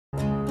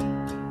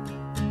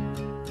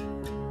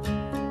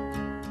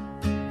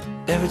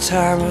Every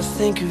time I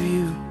think of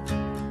you,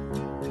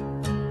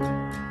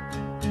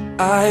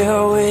 I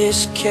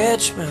always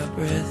catch my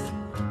breath.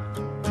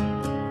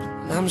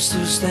 And I'm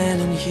still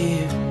standing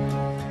here,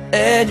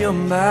 and you're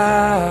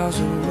miles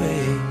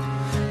away.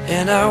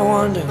 And I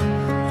wonder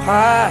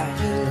why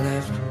you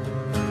left.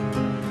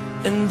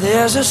 And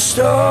there's a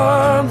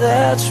storm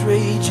that's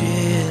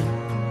raging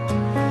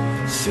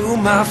through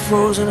my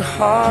frozen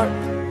heart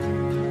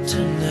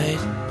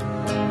tonight.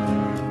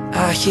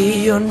 I hear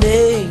your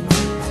name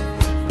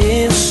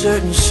in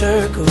certain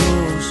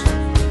circles,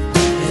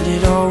 and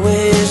it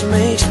always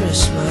makes me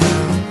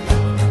smile.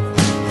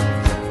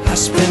 I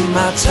spend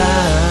my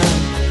time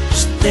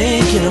just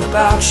thinking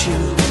about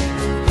you,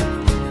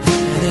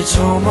 and it's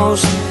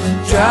almost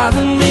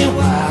driving me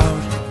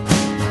wild.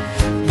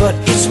 But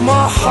it's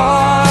my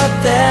heart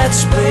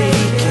that's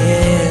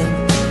breaking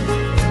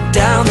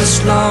down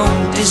this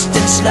long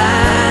distance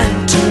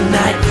line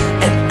tonight,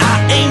 and I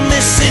ain't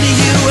missing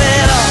you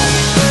at all.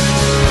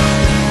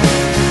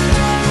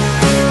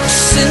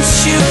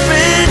 Since you've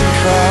been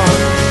caught,